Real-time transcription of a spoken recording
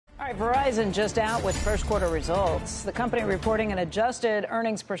Verizon just out with first quarter results. The company reporting an adjusted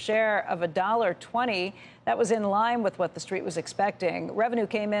earnings per share of $1.20. That was in line with what the street was expecting. Revenue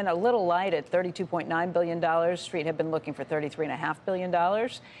came in a little light at $32.9 billion. Street had been looking for $33.5 billion.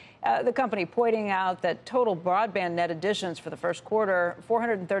 The company pointing out that total broadband net additions for the first quarter,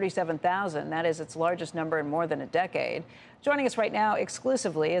 437,000. That is its largest number in more than a decade. Joining us right now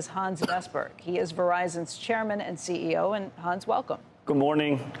exclusively is Hans Vestberg. He is Verizon's chairman and CEO. And Hans, welcome. Good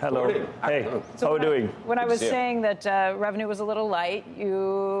morning. Hello. Good morning. Hey, so how are you doing? When I was saying that revenue was a little light,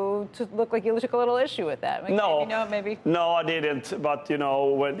 you looked like you took a little issue with that. Maybe. No, I didn't. But,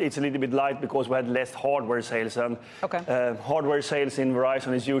 it's a little bit light because we had less hardware sales. And hardware sales in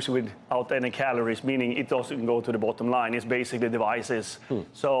Verizon is usually without any calories, meaning it doesn't go to the bottom line. It's basically devices.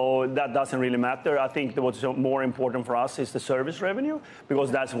 So that doesn't really matter. I think what's more important for us is the service revenue,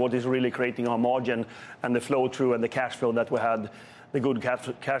 because that's what is really creating our margin and the flow through and the cash flow that we had. The good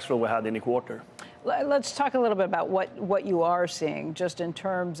cash flow we had in the quarter. Let's talk a little bit about what you are seeing, just in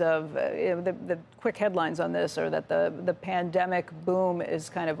terms of the quick headlines on this are that the pandemic boom is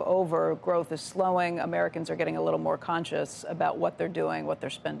kind of over, growth is slowing, Americans are getting a little more conscious about what they're doing, what they're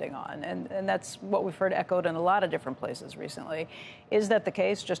spending on, and that's what we've heard echoed in a lot of different places recently. Is that the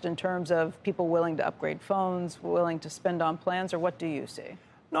case, just in terms of people willing to upgrade phones, willing to spend on plans, or what do you see?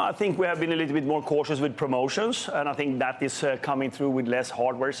 No, I think we have been a little bit more cautious with promotions, and I think that is coming through with less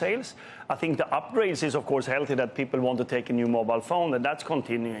hardware sales. I think the upgrades is, of course, healthy, that people want to take a new mobile phone, and that's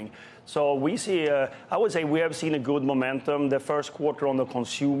continuing. So we see, I would say we have seen a good momentum. The first quarter on the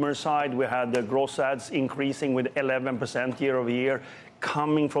consumer side, we had the gross ads increasing with 11% year over year,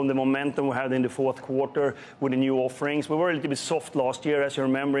 coming from the momentum we had in the fourth quarter with the new offerings. We were a little bit soft last year, as you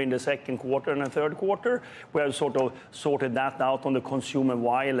remember, in the second quarter and the third quarter. We have sort of sorted that out on the consumer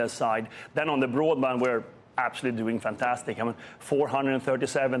wireless side. Then on the broadband, we're absolutely doing fantastic. I mean,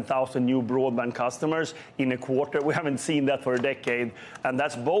 437,000 new broadband customers in a quarter. We haven't seen that for a decade. And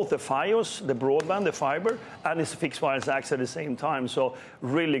that's both the Fios, the broadband, the fiber, and it's fixed wireless access at the same time. So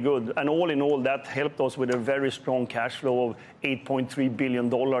really good. And all in all, that helped us with a very strong cash flow of $8.3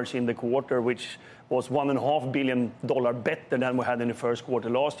 billion in the quarter, which was $1.5 billion better than we had in the first quarter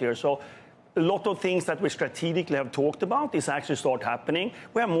last year. So a lot of things that we strategically have talked about is actually start happening.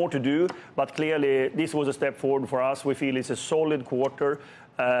 We have more to do, but clearly this was a step forward for us. We feel it's a solid quarter,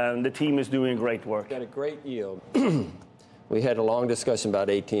 and the team is doing great work. Got a great yield. We had a long discussion about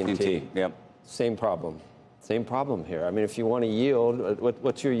AT&T. Yep. Same problem. Same problem here. I mean, if you want to yield,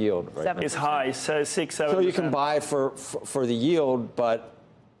 what's your yield right now? It's high, 6-7%. So you can buy for the yield, but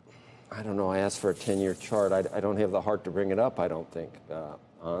I don't know. I asked for a 10-year chart. I don't have the heart to bring it up, I don't think,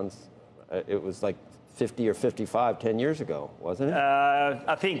 Hans. It was like 50 or 55 10 years ago, wasn't it?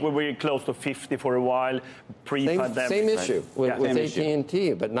 I think we were close to 50 for a while, pre-pandemic. Same issue with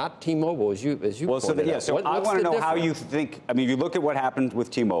AT&T, but not T-Mobile, as you pointed out. So I want to know how you think. I mean, you look at what happened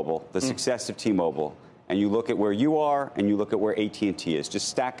with T-Mobile, the success of T-Mobile, and you look at where you are, and you look at where AT&T is. Just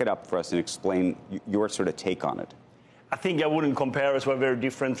stack it up for us and explain your sort of take on it. I think I wouldn't compare us. We're very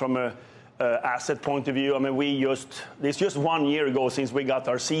different from a asset point of view. I mean, it's just 1 year ago since we got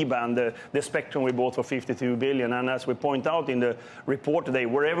our C-band, the spectrum we bought for $52 billion. And as we point out in the report today,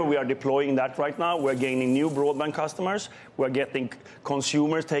 wherever we are deploying that right now, we're gaining new broadband customers, we're getting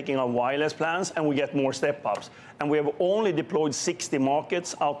consumers taking our wireless plans, and we get more step-ups. And we have only deployed 60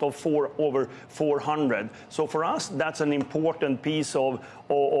 markets out of over 400. So for us, that's an important piece of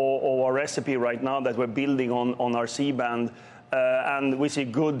our recipe right now that we're building on our C-band. And we see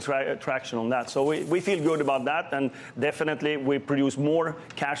good traction on that. So we feel good about that. And definitely, we produce more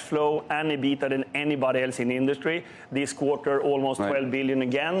cash flow and EBITDA than anybody else in the industry. This quarter, almost $12 billion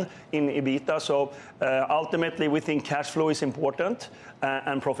again in EBITDA. So ultimately, we think cash flow is important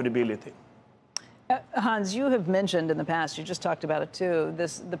and profitability. Hans, you have mentioned in the past, you just talked about it too,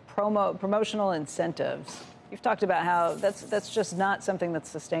 the promotional incentives. You've talked about how that's just not something that's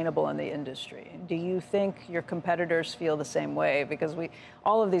sustainable in the industry. Do you think your competitors feel the same way? Because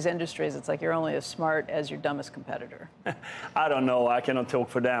all of these industries, it's like you're only as smart as your dumbest competitor. I don't know. I cannot talk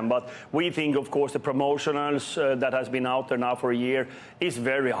for them. But we think, of course, the promotionals that has been out there now for a year is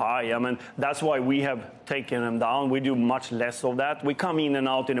very high. I mean, that's why we have taken them down. We do much less of that. We come in and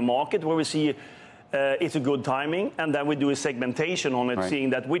out in the market where we see it's a good timing, and then we do a segmentation on it, seeing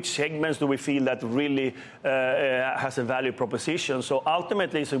that which segments do we feel that really has a value proposition. So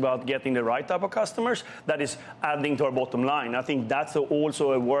ultimately, it's about getting the right type of customers that is adding to our bottom line. I think that's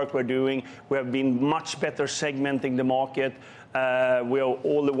also a work we're doing. We have been much better segmenting the market. We are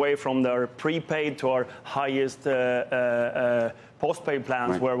all the way from their prepaid to our highest postpaid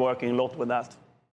plans. We're working a lot with that.